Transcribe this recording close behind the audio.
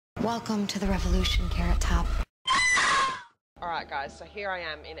Welcome to the revolution, Carrot Top. Alright guys, so here I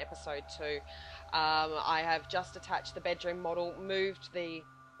am in episode 2. I have just attached the bedroom model, moved the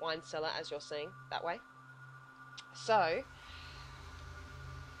wine cellar as you're seeing, that way. So,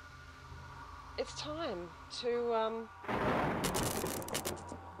 it's time to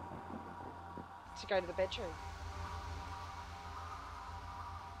go to the bedroom.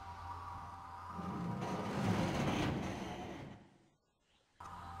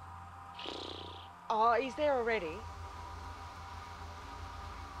 Oh, he's there already.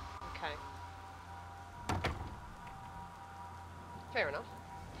 Okay. Fair enough.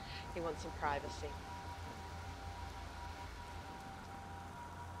 He wants some privacy.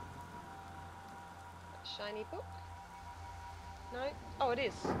 Shiny book? No? Oh, it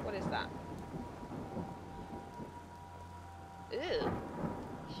is. What is that? Ew.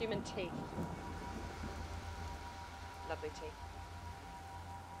 Human teeth. Lovely teeth.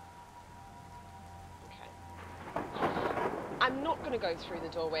 I'm not going to go through the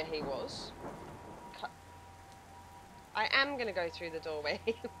door where he was. I am going to go through the door where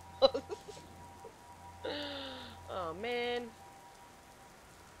he was. Oh, man.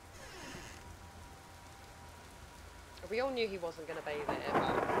 We all knew he wasn't going to be there,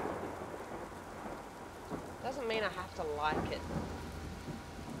 but doesn't mean I have to like it.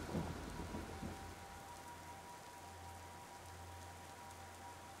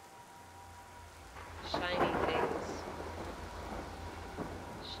 Shiny things.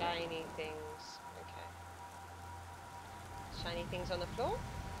 Shiny things. Okay. Shiny things on the floor.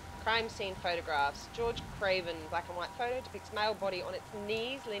 Crime scene photographs. George Kraven black and white photo depicts male body on its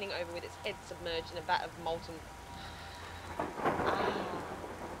knees, leaning over with its head submerged in a vat of molten.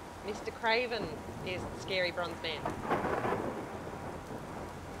 Mr. Kraven is the scary bronze man.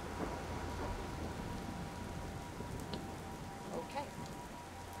 Okay.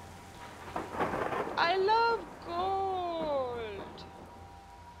 I love gold.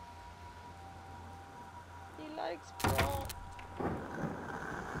 He likes bronze.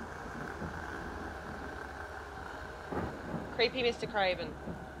 Creepy Mr. Kraven.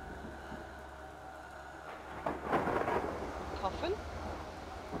 Coffin?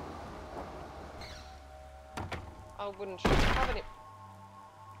 I wouldn't try to cover it.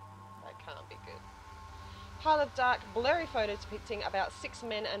 That can't be good. Pile of dark, blurry photos depicting about 6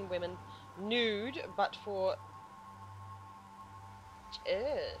 men and women nude, but for...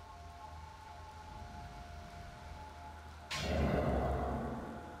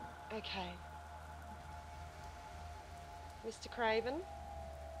 Okay. Mr. Kraven?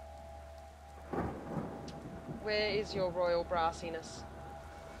 Where is your royal brassiness?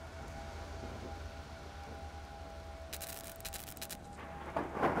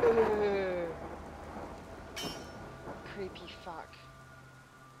 Ooh. Creepy fuck.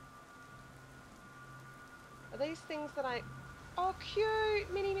 Are these things that I... Oh, cute!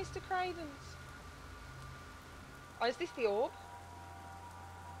 Mini Mr. Cravens. Oh, is this the orb?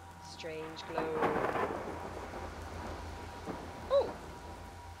 Strange glow. Oh!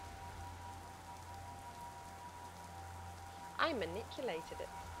 I manipulated it.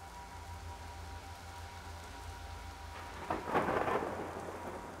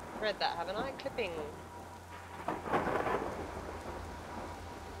 Read that, haven't I? Clipping. I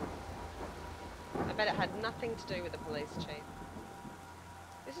bet it had nothing to do with the police chief.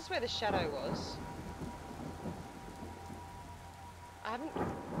 This is where the shadow was. I haven't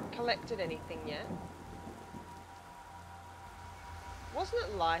collected anything yet. Wasn't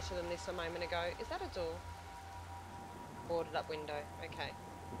it lighter than this a moment ago? Is that a door? Boarded up window. Okay.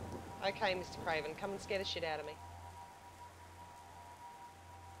 Okay, Mr. Kraven, come and scare the shit out of me.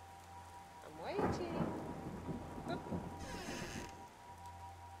 I'm waiting. Oop.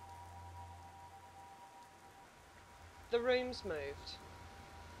 The room's moved.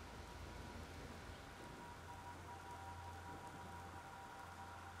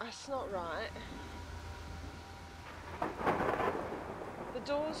 That's not right. The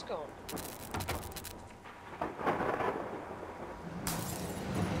door's gone.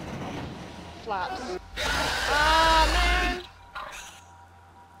 Flaps. Ah, man!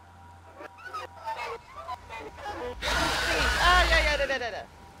 Ah, yeah.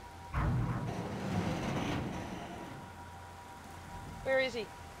 Where is he?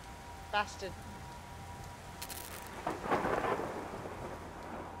 Bastard.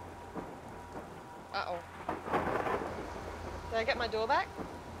 Uh-oh. Did I get my door back?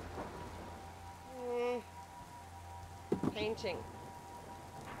 Painting.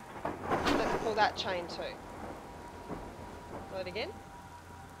 Let's pull that chain too. Pull it again.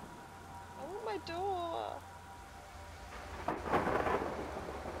 I want my door.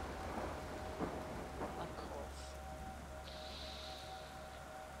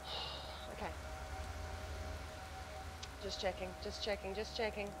 just checking, just checking, just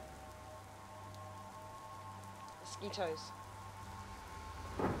checking. Mosquitoes.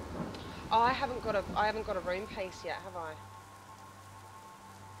 Oh, I haven't got a room piece yet, have I?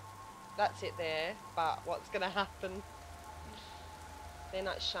 That's it there, but what's gonna happen? They're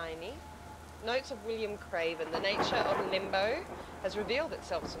not shiny. Notes of William Craven. The nature of limbo has revealed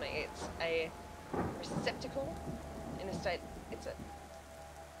itself to me. It's a receptacle in a state. It's a.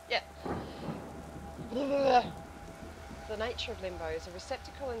 Yeah. The nature of limbo is a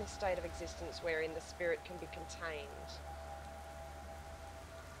receptacle in the state of existence wherein the spirit can be contained.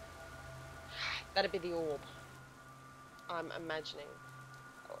 That'd be the orb. I'm imagining.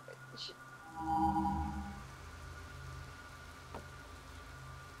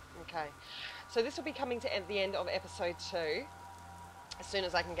 Okay, so this will be coming to the end of episode 2 as soon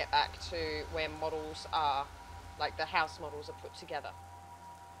as I can get back to where models are, like the house models are put together.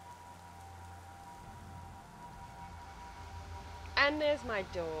 And there's my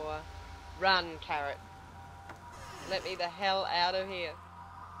door. Run, carrot. Let me the hell out of here.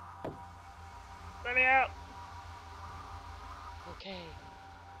 Let me out. Okay.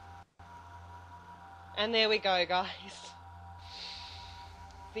 And there we go, guys.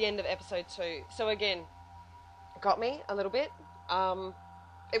 The end of episode 2. So again, got me a little bit.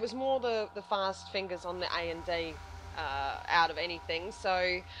 It was more the fast fingers on the A and D out of anything. So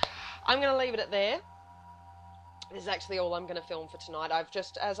I'm going to leave it at there. This is actually all I'm going to film for tonight. I've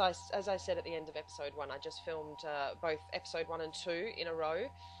just, as I said at the end of episode 1, I just filmed both episode 1 and 2 in a row.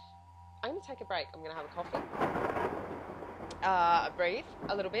 I'm going to take a break. I'm going to have a coffee, breathe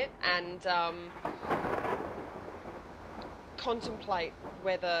a little bit, and contemplate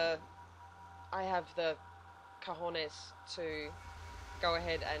whether I have the cojones to go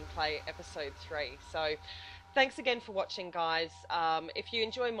ahead and play episode 3. So thanks again for watching, guys. If you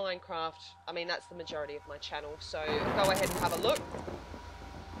enjoy Minecraft, I mean, that's the majority of my channel, so go ahead and have a look.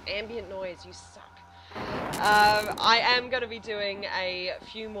 Ambient noise, you suck. I am going to be doing a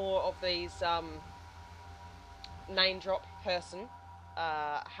few more of these. Name drop person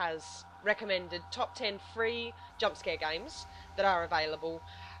has recommended top 10 free jump scare games that are available.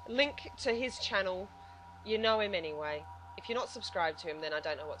 Link to his channel. You know him anyway. If you're not subscribed to him, then I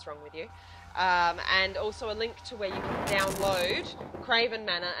don't know what's wrong with you. And also a link to where you can download Kraven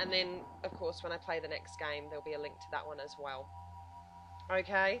Manor, and then, of course, when I play the next game, there'll be a link to that one as well.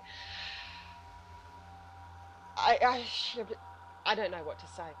 Okay? I don't know what to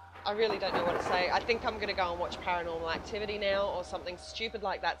say. I really don't know what to say. I think I'm going to go and watch Paranormal Activity now, or something stupid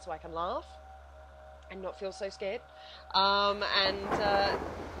like that, so I can laugh and not feel so scared. And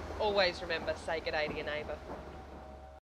always remember, say good day to your neighbour.